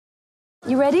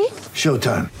You ready?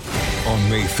 Showtime. On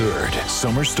May 3rd,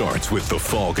 summer starts with The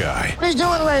Fall Guy. Let's do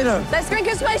it later. Let's drink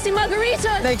a spicy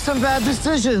margarita. Make some bad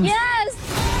decisions.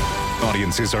 Yes!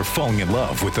 Audiences are falling in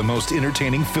love with the most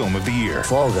entertaining film of the year.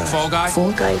 Fall Guy. Fall Guy?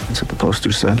 Fall Guy. That's what the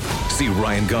poster said. See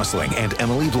Ryan Gosling and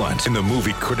Emily Blunt in the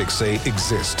movie critics say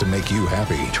exists to make you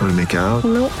happy. Trying to make it out?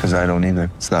 Nope. Because I don't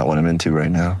either. It's not what I'm into right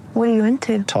now. What are you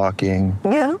into? Talking.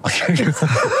 Yeah.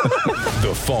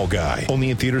 The Fall Guy.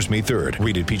 Only in theaters May 3rd.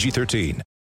 Rated PG-13.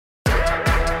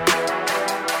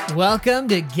 Welcome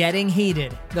to Getting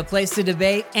Heated, the place to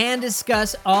debate and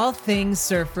discuss all things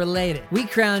surf related. We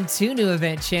crowned 2 new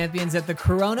event champions at the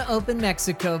Corona Open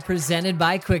Mexico presented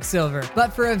by Quicksilver.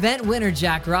 But for event winner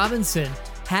Jack Robinson,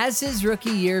 has his rookie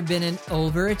year been an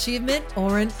overachievement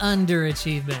or an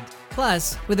underachievement?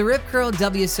 Plus, with the Rip Curl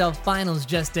WSL Finals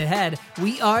just ahead,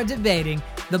 we are debating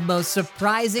the most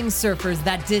surprising surfers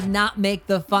that did not make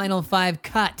the Final 5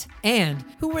 cut, and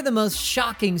who were the most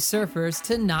shocking surfers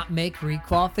to not make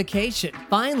requalification.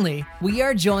 Finally, we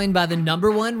are joined by the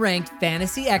 #1 ranked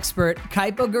fantasy expert,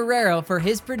 Kaipo Guerrero, for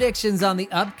his predictions on the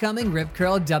upcoming Rip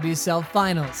Curl WSL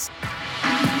Finals.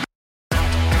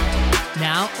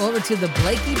 Now, over to the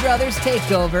Blakey Brothers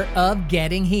takeover of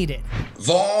Getting Heated.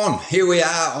 Vaughn, here we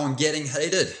are on Getting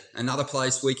Heated, another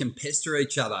place we can pester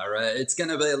each other. It's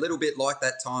going to be a little bit like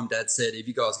that time Dad said, if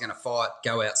you guys are going to fight,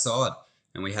 go outside.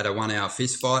 And we had a 1-hour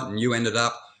fist fight and you ended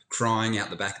up crying out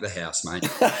the back of the house, mate.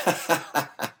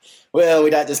 Well, we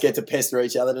don't just get to pester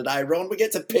each other today, Ron. We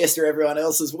get to pester everyone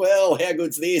else as well. How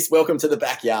good's this? Welcome to the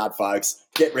backyard, folks.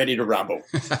 Get ready to rumble.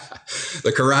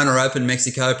 The Corona Open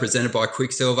Mexico, presented by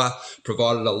Quicksilver,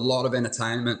 provided a lot of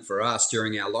entertainment for us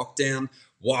during our lockdown.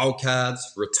 Wildcards,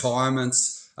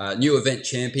 retirements, new event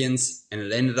champions, and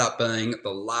it ended up being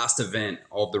the last event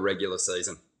of the regular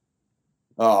season.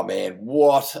 Oh, man,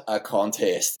 what a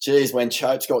contest. Geez, when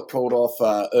Chopes got called off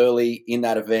early in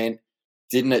that event,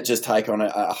 didn't it just take on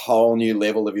a whole new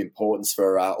level of importance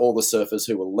for all the surfers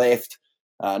who were left,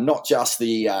 not just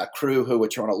the crew who were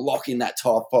trying to lock in that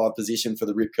top 5 position for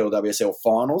the Rip Curl WSL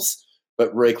Finals,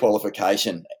 but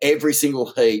requalification. Every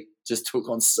single heat just took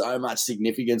on so much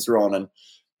significance, Ron, and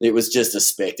it was just a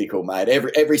spectacle, mate.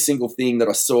 Every single thing that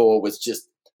I saw was just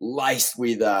laced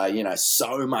with,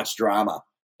 so much drama,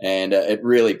 and it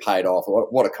really paid off.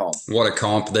 What a comp. What a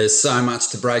comp. There's so much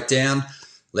to break down.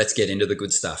 Let's get into the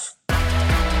good stuff.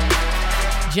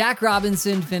 Jack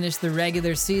Robinson finished the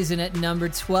regular season at number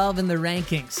 12 in the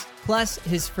rankings, plus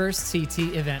his first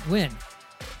CT event win.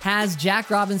 Has Jack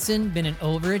Robinson been an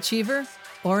overachiever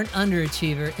or an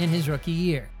underachiever in his rookie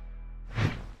year?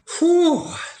 Whew.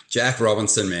 Jack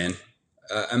Robinson, man,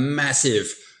 a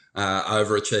massive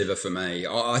overachiever for me.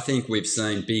 I think we've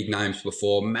seen big names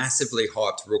before, massively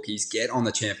hyped rookies get on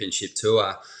the championship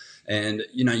tour, and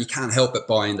you can't help but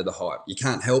buy into the hype. You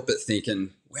can't help but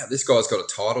thinking, wow, this guy's got a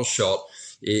title shot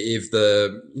if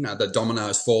the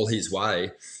dominoes fall his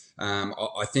way.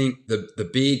 I think the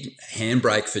big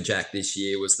handbrake for Jack this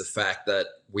year was the fact that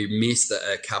we missed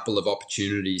a couple of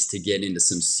opportunities to get into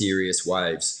some serious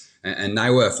waves. And they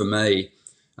were, for me,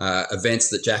 events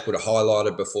that Jack would have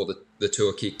highlighted before the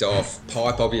tour kicked off.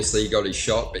 Pipe, obviously, got his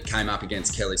shot, but came up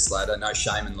against Kelly Slater. No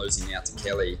shame in losing out to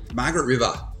Kelly. Margaret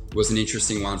River was an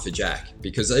interesting one for Jack,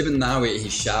 because even though he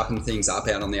sharpened things up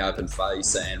out on the open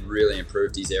face and really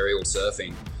improved his aerial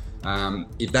surfing,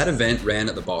 if that event ran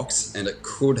at the box, and it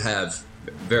could have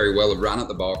very well have run at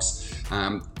the box,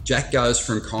 Jack goes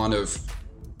from kind of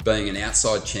being an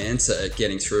outside chance at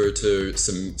getting through to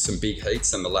some big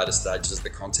heats in the latter stages of the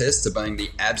contest to being the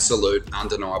absolute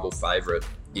undeniable favourite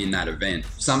in that event.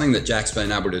 Something that Jack's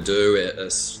been able to do,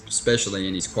 especially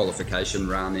in his qualification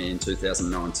run in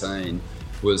 2019,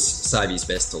 was save his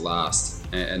best to last.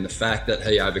 And the fact that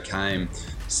he overcame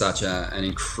such an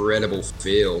incredible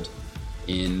field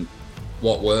in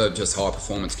what were just high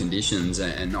performance conditions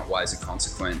and not ways of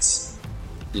consequence,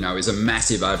 is a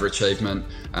massive overachievement.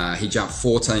 He jumped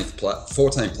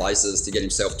 14 places to get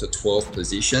himself to 12th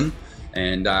position.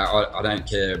 And I don't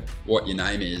care what your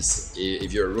name is,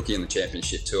 if you're a rookie in the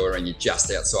championship tour and you're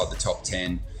just outside the top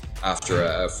 10 after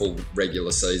a full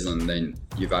regular season, then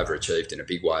you've overachieved in a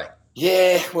big way.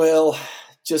 Yeah, well,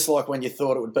 just like when you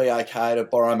thought it would be okay to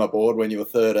borrow my board when you were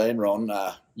 13, Ron,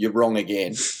 you're wrong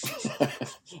again.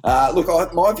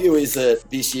 Look, my view is that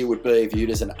this year would be viewed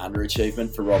as an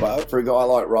underachievement for Robbo. For a guy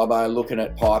like Robbo, looking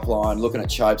at Pipeline, looking at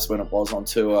Chopes when it was on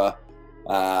tour,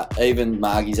 even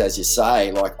Margies, as you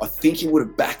say, I think he would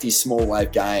have backed his small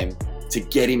wave game to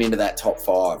get him into that top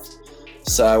 5.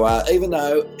 So even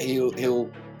though he'll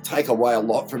take away a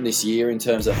lot from this year in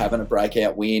terms of having a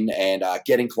breakout win and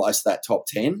getting close to that top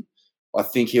 10, I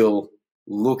think he'll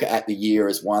look at the year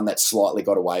as one that slightly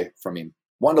got away from him.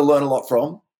 One to learn a lot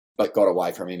from, but got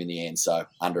away from him in the end, so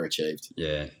underachieved.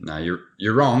 Yeah, no,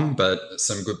 you're wrong, but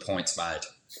some good points made.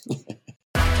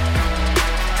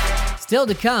 Still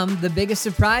to come, the biggest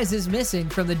surprise is missing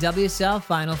from the WSL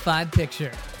Final 5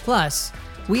 picture. Plus,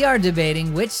 we are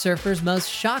debating which surfers most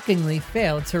shockingly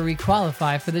failed to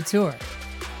requalify for the tour.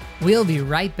 We'll be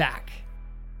right back.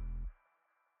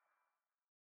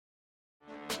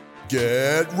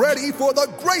 Get ready for the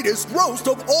greatest roast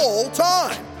of all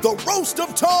time, the Roast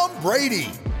of Tom Brady,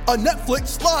 a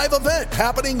Netflix live event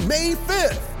happening May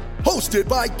 5th. Hosted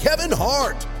by Kevin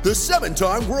Hart, the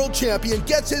 7-time world champion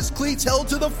gets his cleats held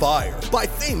to the fire by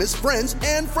famous friends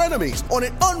and frenemies on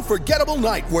an unforgettable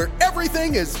night where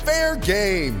everything is fair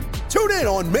game. Tune in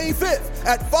on May 5th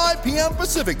at 5 p.m.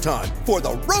 Pacific time for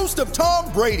the Roast of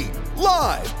Tom Brady,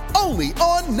 live only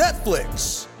on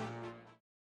Netflix.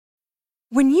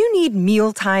 When you need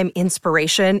mealtime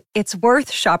inspiration, it's worth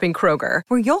shopping Kroger,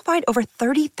 where you'll find over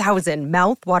 30,000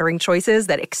 mouth-watering choices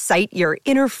that excite your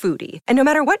inner foodie. And no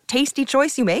matter what tasty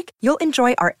choice you make, you'll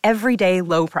enjoy our everyday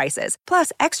low prices,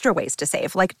 plus extra ways to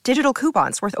save, like digital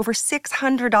coupons worth over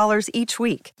 $600 each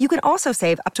week. You can also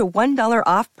save up to $1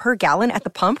 off per gallon at the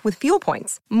pump with fuel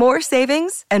points. More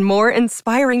savings and more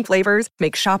inspiring flavors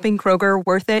make shopping Kroger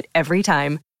worth it every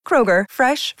time. Kroger,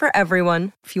 fresh for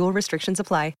everyone. Fuel restrictions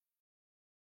apply.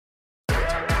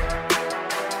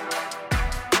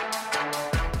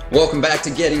 Welcome back to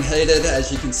Getting Heated.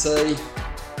 As you can see,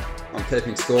 I'm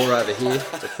keeping score over here.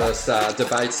 The first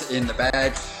debate's in the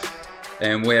bag.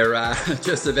 And we're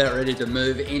just about ready to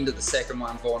move into the second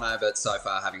one, Vorno, but so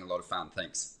far having a lot of fun.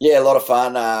 Thanks. Yeah, a lot of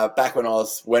fun. Back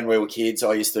when we were kids,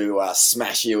 I used to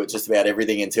smash you at just about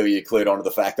everything until you clued onto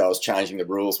the fact I was changing the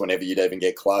rules whenever you'd even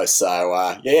get close.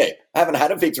 So, yeah, I haven't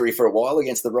had a victory for a while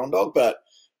against the Rondog, but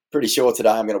pretty sure today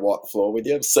I'm going to wipe the floor with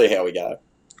you. See how we go.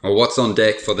 Well, what's on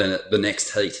deck for the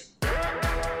next heat?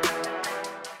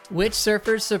 Which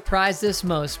surfers surprised us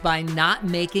most by not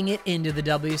making it into the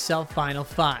WSL Final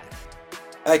 5?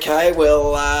 Okay,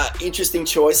 well, interesting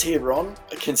choice here, Ron,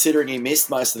 considering he missed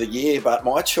most of the year. But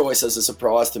my choice as a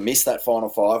surprise to miss that Final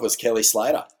 5 was Kelly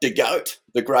Slater, the GOAT,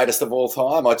 the greatest of all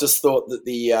time. I just thought that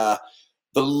the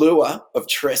lure of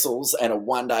trestles and a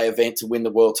one-day event to win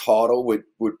the world title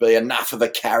would be enough of a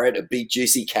carrot, a big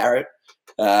juicy carrot,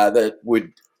 that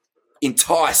would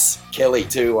entice Kelly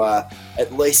to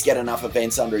at least get enough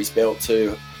events under his belt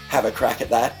to have a crack at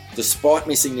that. Despite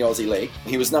missing the Aussie leg,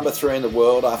 he was number 3 in the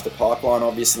world after Pipeline,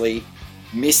 obviously,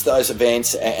 missed those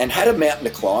events and had a mountain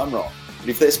to climb, Ron. But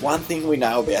if there's one thing we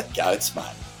know about goats,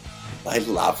 mate, they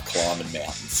love climbing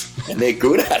mountains and they're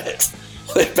good at it.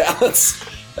 They're balanced.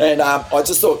 And I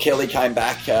just thought Kelly came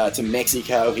back to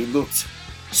Mexico. He looked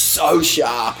so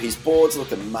sharp. His boards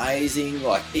looked amazing.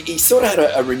 Like he sort of had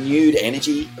a renewed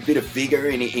energy, a bit of vigor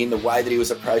in the way that he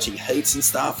was approaching heats and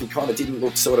stuff. He kind of didn't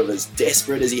look sort of as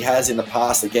desperate as he has in the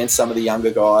past against some of the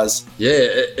younger guys. Yeah,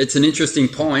 it's an interesting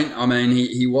point. I mean,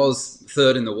 he was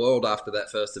 3rd in the world after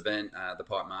that first event, the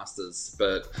Pipe Masters,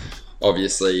 but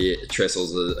obviously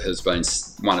Trestles has been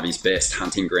one of his best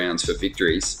hunting grounds for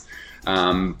victories.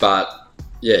 But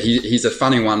yeah, he's a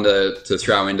funny one to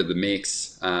throw into the mix.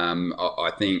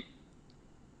 I think,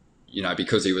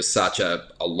 because he was such a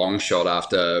long shot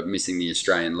after missing the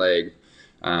Australian leg,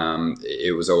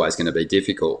 it was always going to be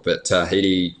difficult. But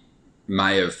Tahiti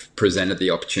may have presented the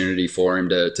opportunity for him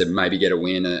to maybe get a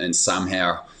win and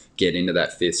somehow get into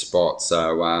that 5th spot.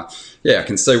 So, I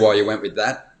can see why you went with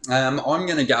that. I'm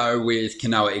going to go with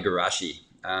Kanoa Igarashi.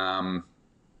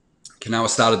 Kanoa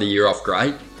started the year off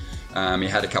great. He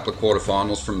had a couple of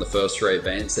quarterfinals from the first 3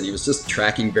 events, and he was just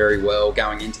tracking very well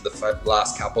going into the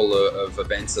last couple of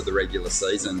events of the regular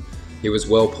season. He was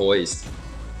well poised.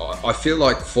 I feel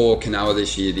like for Kanoa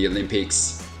this year, the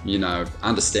Olympics,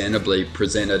 understandably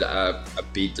presented a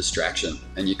big distraction,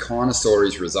 and you kind of saw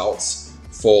his results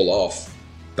fall off.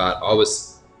 But I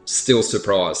was still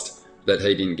surprised that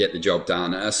he didn't get the job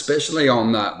done, especially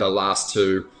on the last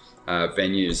 2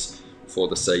 venues for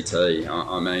the CT.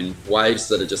 I mean, waves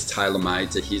that are just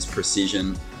tailor-made to his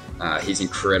precision, his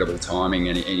incredible timing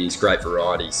and his great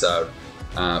variety. So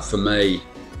for me,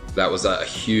 that was a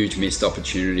huge missed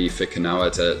opportunity for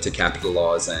Kanoa to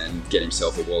capitalise and get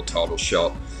himself a world title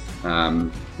shot,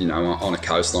 on a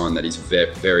coastline that he's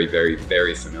very, very,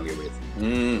 very familiar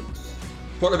with.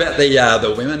 What about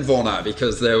the women, Vorno?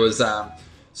 Because there was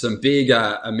some big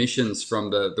omissions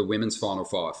from the women's Final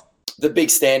 5. The big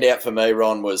standout for me,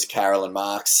 Ron, was Carolyn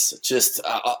Marks. Just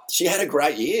she had a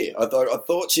great year. I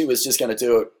thought she was just going to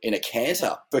do it in a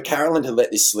canter. For Carolyn to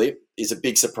let this slip is a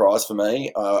big surprise for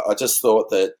me. I just thought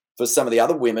that for some of the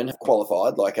other women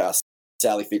qualified, like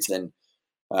Sally Fitz and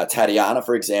Tatiana,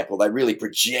 for example, they really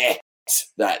project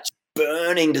that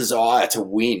burning desire to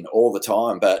win all the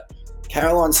time. But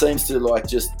Caroline seems to like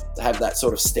just have that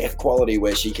sort of Steph quality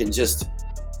where she can just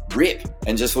rip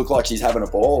and just look like she's having a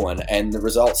ball, and the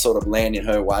results sort of land in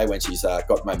her way when she's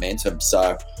got momentum.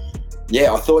 So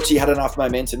yeah, I thought she had enough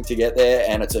momentum to get there,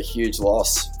 and it's a huge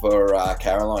loss for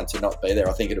Caroline to not be there.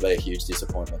 I think it'll be a huge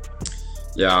disappointment.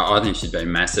 Yeah, I think she'd be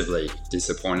massively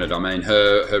disappointed. I mean,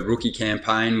 her rookie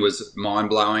campaign was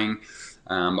mind-blowing.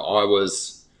 I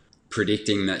was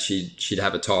predicting that she'd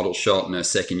have a title shot in her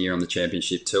second year on the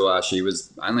championship tour. She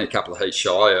was only a couple of heats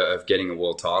shy of getting a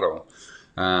world title.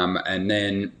 And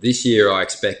then this year I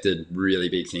expected really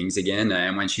big things again.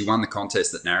 And when she won the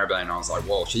contest at Narrabeen, I was like,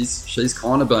 well, she's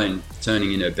kind of been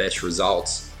turning in her best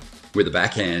results with the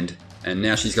backhand. And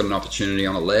now she's got an opportunity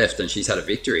on the left and she's had a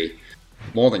victory.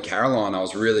 More than Caroline, I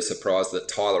was really surprised that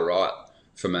Tyler Wright,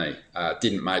 for me,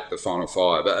 didn't make the final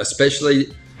five, especially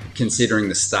considering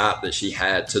the start that she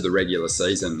had to the regular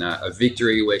season. A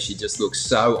victory where she just looked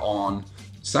so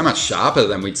much sharper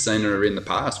than we'd seen her in the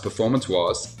past,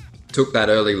 performance-wise. Took that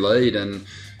early lead and,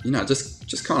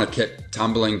 just kind of kept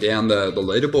tumbling down the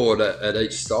leaderboard at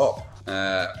each stop.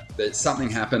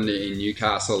 Something happened in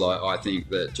Newcastle, I think,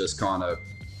 that just kind of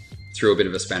threw a bit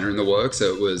of a spanner in the works.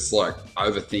 So it was like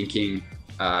overthinking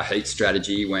heat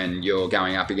strategy when you're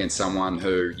going up against someone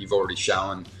who you've already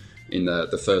shown in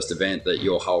the first event that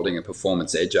you're holding a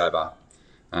performance edge over.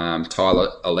 Tyler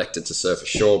elected to surf a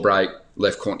shore break,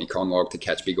 left Courtney Conlog to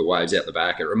catch bigger waves out the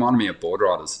back. It reminded me of board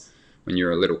riders when you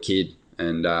were a little kid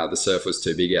and the surf was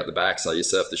too big out the back, so you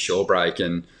surf the shore break,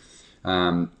 and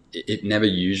it never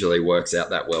usually works out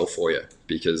that well for you,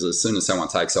 because as soon as someone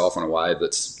takes off on a wave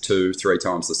that's 2-3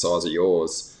 times the size of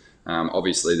yours,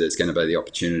 obviously there's going to be the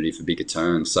opportunity for bigger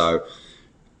turns. So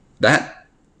that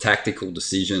tactical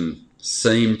decision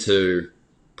seemed to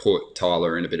put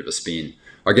Tyler in a bit of a spin.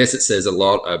 I guess it says a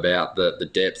lot about the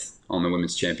depth on the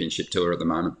Women's Championship Tour at the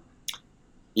moment.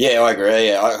 Yeah, I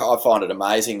agree. I find it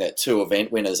amazing that 2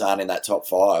 event winners aren't in that top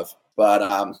 5.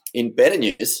 But in better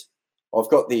news, I've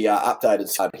got the updated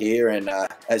side here, and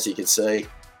as you can see,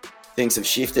 things have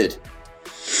shifted.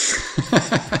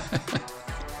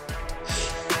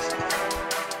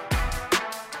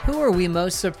 Who are we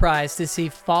most surprised to see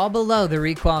fall below the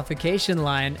requalification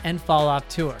line and fall off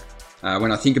tour?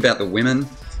 When I think about the women,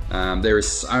 there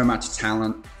is so much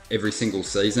talent every single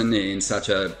season in such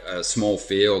a small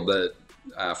field that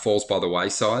falls by the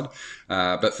wayside.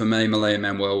 But for me, Malia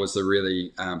Manuel was the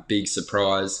really big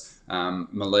surprise.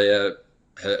 Malia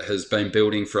has been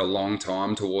building for a long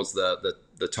time towards the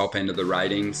top end of the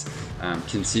ratings.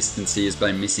 Consistency has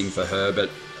been missing for her, but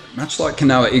much like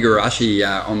Kanoa Igarashi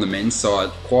on the men's side,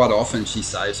 quite often she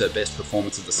saves her best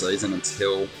performance of the season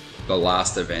until the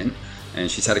last event.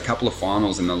 And she's had a couple of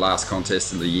finals in the last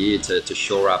contest of the year to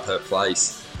shore up her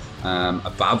place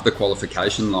above the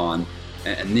qualification line.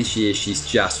 And this year she's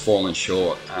just fallen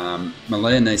short.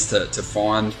 Malia needs to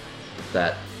find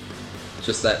that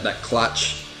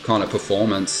clutch kind of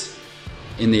performance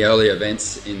in the early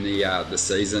events in the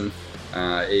season.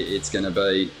 It's going to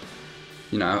be,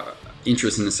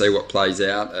 interesting to see what plays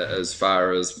out as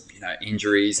far as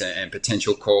injuries and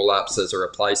potential call-ups as a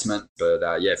replacement.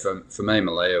 But for me,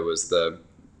 Malia was the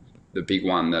big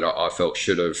one that I felt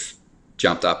should have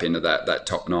jumped up into that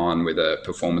top 9 with her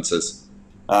performances.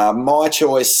 My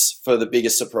choice for the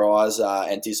biggest surprise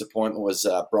and disappointment was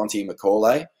Bronte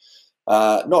McCauley.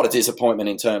 Not a disappointment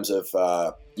in terms of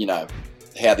how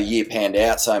the year panned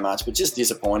out so much, but just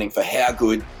disappointing for how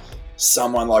good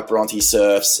someone like Bronte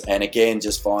surfs, and again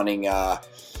just finding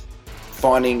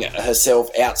herself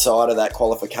outside of that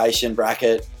qualification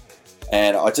bracket.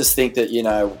 And I just think that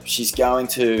she's going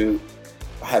to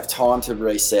have time to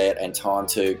reset and time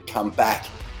to come back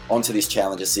onto this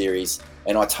Challenger Series,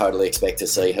 and I totally expect to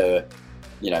see her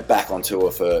back on tour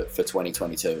for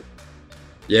 2022.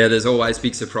 Yeah, there's always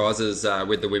big surprises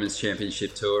with the Women's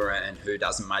Championship Tour, and who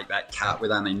doesn't make that cut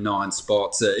with only 9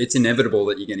 spots. It's inevitable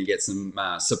that you're going to get some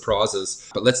surprises.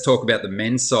 But let's talk about the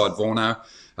men's side, Vorno.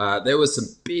 There were some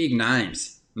big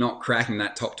names not cracking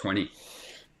that top 20.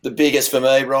 The biggest for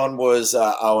me, Ron, was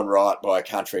Owen Wright by a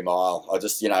country mile.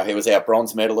 He was our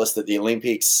bronze medalist at the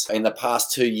Olympics. In the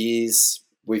past 2 years,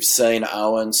 we've seen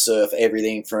Owen surf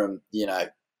everything from,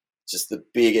 just the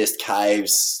biggest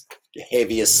caves,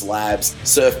 heaviest slabs,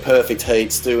 surf perfect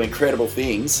heats, do incredible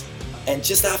things. And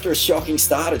just after a shocking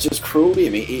start, it just cruelled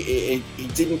him. He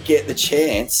didn't get the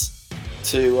chance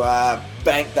to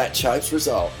bank that Chopes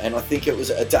result. And I think it was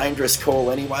a dangerous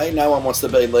call anyway. No one wants to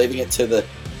be leaving it to the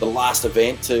last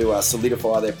event to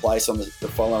solidify their place on the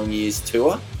following year's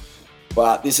tour.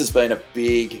 But this has been a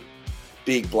big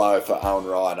big blow for Owen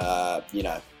Wright.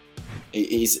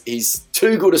 He's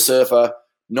too good a surfer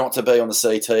not to be on the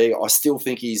CT. I still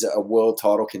think he's a world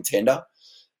title contender.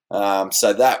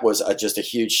 So that was just a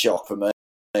huge shock for me.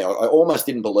 I almost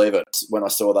didn't believe it when I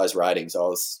saw those ratings. I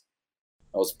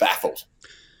was baffled.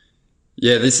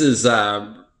 Yeah, this is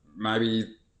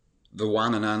maybe the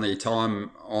one and only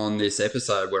time on this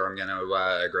episode where I'm going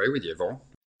to agree with you, Vaughn.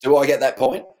 Do I get that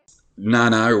point?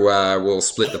 No, we'll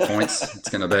split the points. It's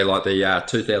going to be like the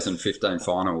 2015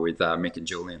 final with Mick and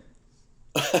Julian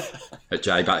at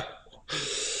J-Bay.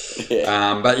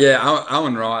 Yeah. But yeah,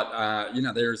 Owen Wright,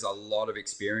 there is a lot of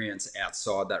experience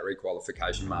outside that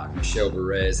requalification mark. Michelle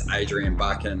Perez, Adrian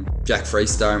Buchan, Jack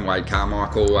Freestone, Wade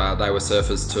Carmichael, they were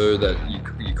surfers too that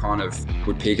you kind of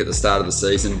would pick at the start of the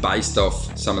season based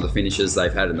off some of the finishes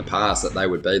they've had in the past that they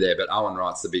would be there. But Owen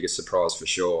Wright's the biggest surprise for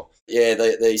sure. Yeah,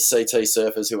 these CT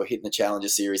surfers who are hitting the Challenger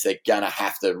Series, they're going to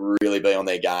have to really be on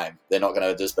their game. They're not going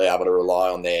to just be able to rely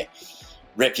on their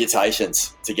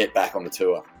reputations to get back on the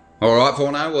tour. All right,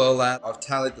 Vorno. Well, I've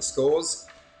tallied the scores.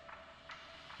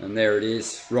 And there it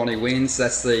is. Ronnie wins.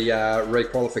 That's the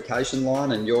requalification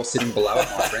line, and you're sitting below it,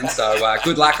 my friend. So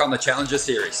good luck on the Challenger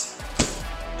Series.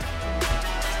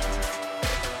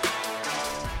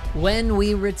 When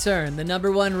we return, the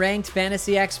number 1 ranked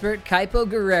fantasy expert, Kaipo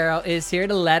Guerrero, is here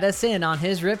to let us in on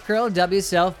his Rip Curl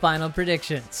WSL final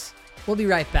predictions. We'll be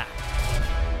right back.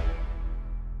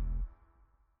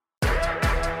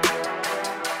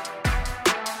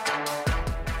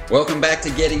 Welcome back to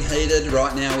Getting Heated.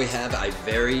 Right now we have a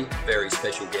very, very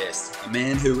special guest. A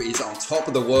man who is on top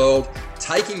of the world,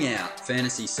 taking out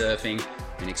fantasy surfing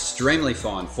in extremely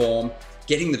fine form,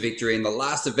 getting the victory in the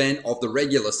last event of the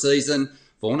regular season.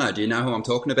 Vorno, do you know who I'm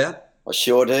talking about? I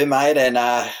sure do, mate. And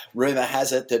rumour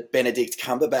has it that Benedict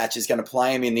Cumberbatch is going to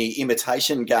play him in the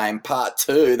Imitation Game Part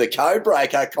 2, the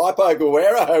Codebreaker. Kaipo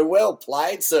Guerrero, well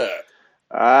played, sir.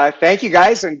 Thank you,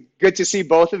 guys, and good to see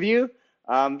both of you.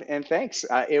 And thanks.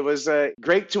 It was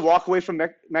great to walk away from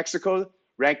Mexico,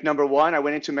 ranked number 1. I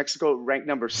went into Mexico ranked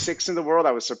number 6 in the world.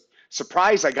 I was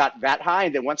surprised I got that high.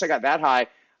 And then once I got that high,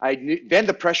 then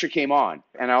the pressure came on.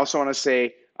 And I also want to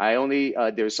say,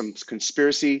 there's some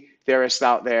conspiracy theorists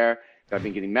out there that I've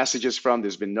been getting messages from.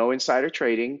 There's been no insider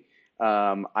trading.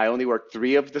 I only worked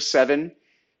 3 of the 7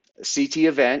 CT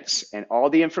events, and all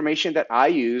the information that I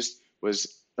used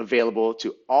was available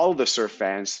to all the surf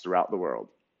fans throughout the world.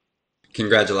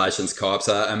 Congratulations, Kipes.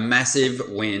 A massive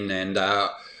win, and I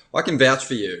can vouch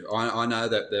for you. I know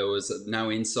that there was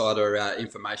no insider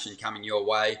information coming your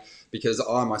way because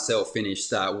I myself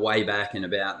finished way back in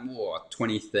about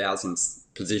 20,000th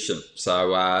position.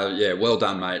 So, well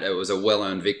done, mate. It was a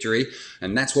well-earned victory,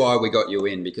 and that's why we got you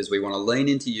in, because we want to lean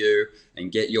into you and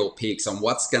get your picks on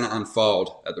what's going to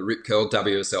unfold at the Rip Curl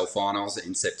WSL Finals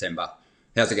in September.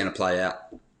 How's it going to play out?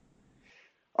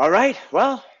 All right,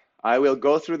 well, I will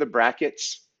go through the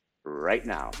brackets right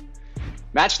now.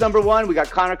 Match number 1, we got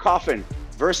Connor Coffin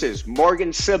versus Morgan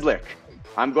Siblick.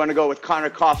 I'm going to go with Connor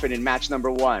Coffin in match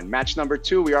number 1. Match number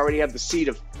 2, we already have the seed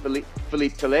of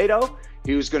Felipe Toledo.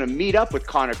 He was going to meet up with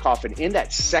Connor Coffin in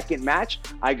that second match.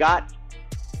 I got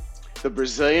the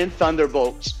Brazilian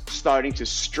Thunderbolts starting to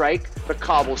strike the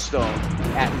cobblestone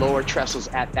at lower trestles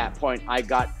at that point. I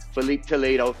got Felipe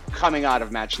Toledo coming out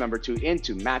of match number 2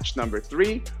 into match number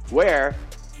 3, where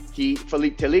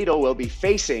Felipe Toledo will be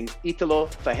facing Italo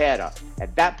Ferreira.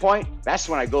 At that point, that's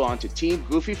when I go on to Team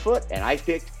Goofyfoot, and I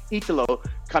picked Italo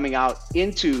coming out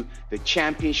into the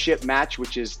championship match,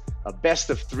 which is a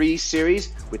best-of-3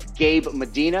 series with Gabe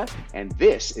Medina, and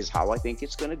this is how I think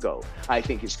it's going to go. I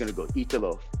think it's going to go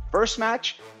Italo first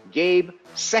match, Gabe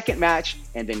second match,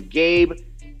 and then Gabe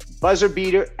buzzer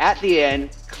beater at the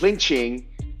end, clinching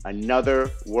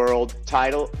another world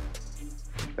title.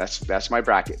 That's my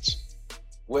brackets.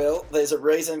 Well, there's a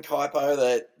reason, Kaipo,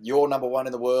 that you're number 1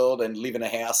 in the world and live in a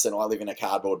house and I live in a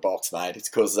cardboard box, mate. It's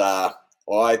because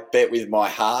I bet with my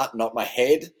heart, not my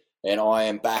head, and I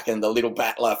am backing the little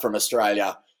battler from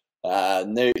Australia,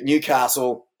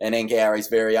 Newcastle and Ngari's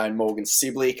very own Morgan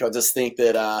Siblick. I just think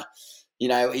that,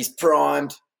 he's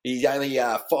primed. He's only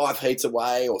 5 heats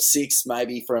away, or 6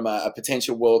 maybe, from a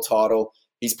potential world title.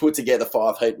 He's put together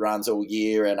 5 heat runs all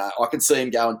year, and I can see him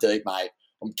going deep, mate.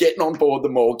 I'm getting on board the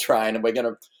Morg train, and we're going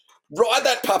to ride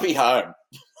that puppy home.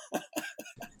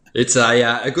 It's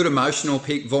a good emotional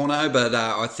pick, Vorno, but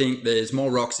I think there's more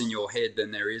rocks in your head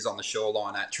than there is on the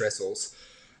shoreline at Trestles.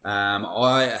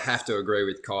 I have to agree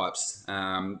with Kipes.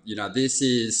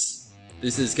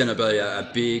 This is going to be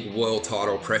a big world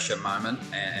title pressure moment,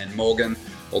 and Morgan,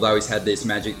 although he's had this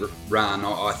magic run,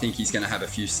 I think he's going to have a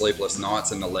few sleepless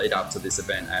nights in the lead up to this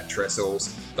event at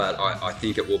Trestles, but I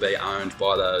think it will be owned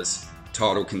by those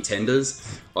title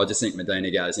contenders. I just think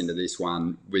Medina goes into this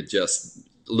one with just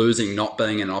losing not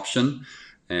being an option.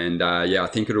 And I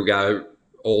think it'll go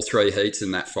all 3 heats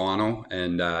in that final.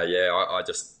 And I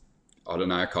don't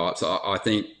know, Kipes. I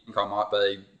think I might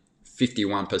be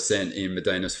 51% in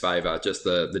Medina's favour, just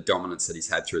the dominance that he's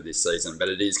had through this season. But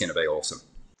it is going to be awesome.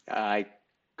 I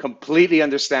completely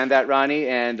understand that, Ronnie.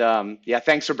 And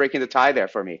thanks for breaking the tie there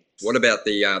for me. What about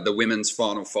the women's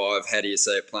final 5? How do you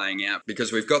see it playing out?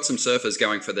 Because we've got some surfers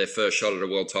going for their first shot at a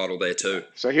world title there too.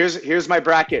 So here's my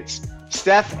brackets.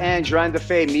 Steph and Joanne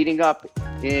Defay meeting up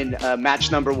in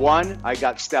match number 1. I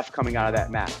got Steph coming out of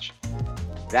that match.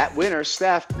 That winner,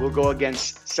 Steph, will go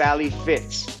against Sally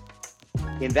Fitz.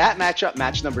 In that matchup,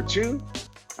 match number 2,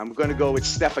 I'm going to go with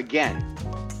Steph again.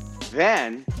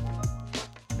 Then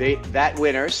that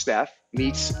winner, Steph,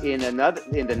 meets in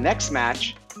the next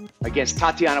match against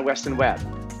Tatiana Weston Webb.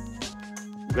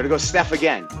 I'm going to go Steph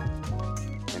again.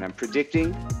 And I'm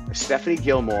predicting a Stephanie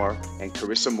Gilmore and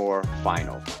Carissa Moore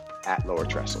final at Lower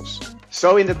Trestles.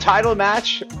 So in the title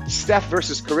match, Steph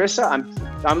versus Carissa,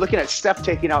 I'm looking at Steph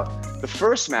taking out the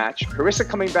first match, Carissa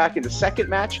coming back in the second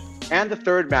match and the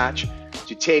third match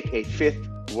to take a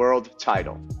 5th world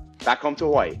title. Back home to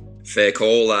Hawaii. Fair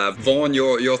call. Vaughn,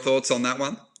 your thoughts on that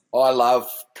one? I love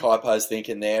Kaipo's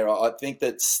thinking there. I think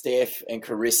that Steph and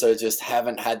Carissa just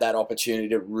haven't had that opportunity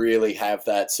to really have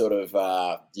that sort of,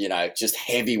 just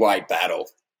heavyweight battle.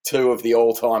 2 of the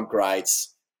all-time greats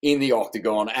in the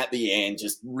octagon at the end,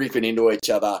 just ripping into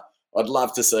each other. I'd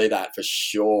love to see that for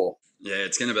sure. Yeah,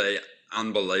 it's going to be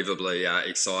unbelievably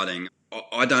exciting.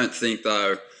 I don't think,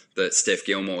 though, that Steph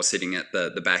Gilmore sitting at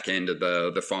the back end of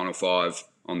the final 5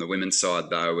 on the women's side,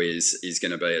 though, is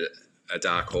going to be a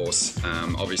dark horse.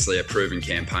 Obviously a proven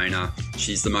campaigner.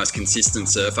 She's the most consistent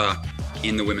surfer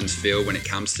in the women's field when it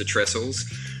comes to trestles.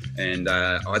 And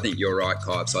I think you're right,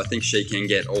 Kipes. I think she can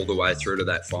get all the way through to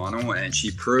that final. And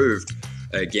she proved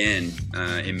again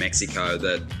in Mexico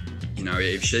that,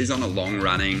 if she's on a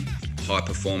long-running,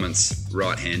 high-performance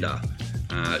right-hander,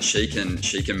 she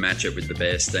can match it with the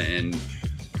best. And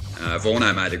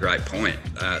Vorno made a great point.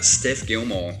 Steph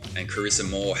Gilmore and Carissa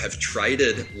Moore have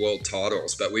traded world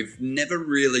titles, but we've never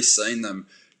really seen them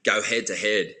go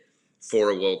head-to-head for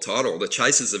a world title. The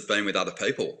chases have been with other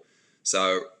people.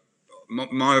 So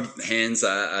my hands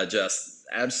are just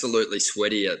absolutely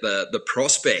sweaty at the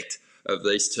prospect of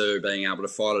these two being able to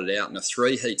fight it out in a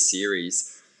 3-heat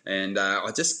series. And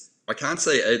I can't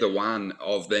see either one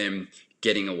of them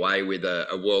getting away with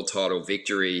a world title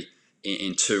victory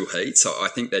in 2 heats. I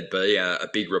think there'd be a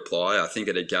big reply. I think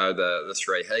it'd go the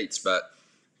 3 heats, but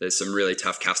there's some really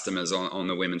tough customers on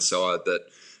the women's side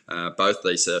that both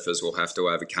these surfers will have to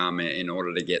overcome in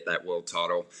order to get that world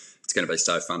title. It's going to be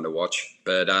so fun to watch.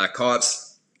 But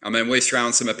Kipes, we've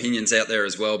thrown some opinions out there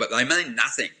as well, but they mean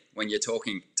nothing when you're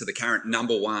talking to the current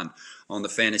number 1 on the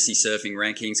fantasy surfing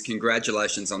rankings.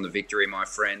 Congratulations on the victory, my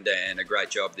friend, and a great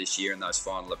job this year in those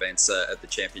final events at the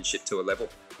championship tour level.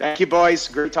 Thank you, boys.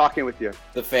 Great talking with you.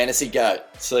 The fantasy goat.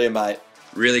 See you, mate.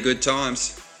 Really good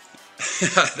times.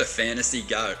 The fantasy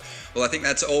goat. Well, I think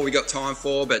that's all we got time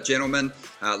for. But gentlemen,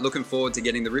 looking forward to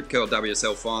getting the Rip Curl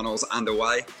WSL finals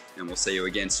underway. And we'll see you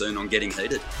again soon on Getting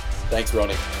Heated. Thanks,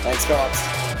 Ronnie. Thanks,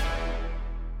 guys.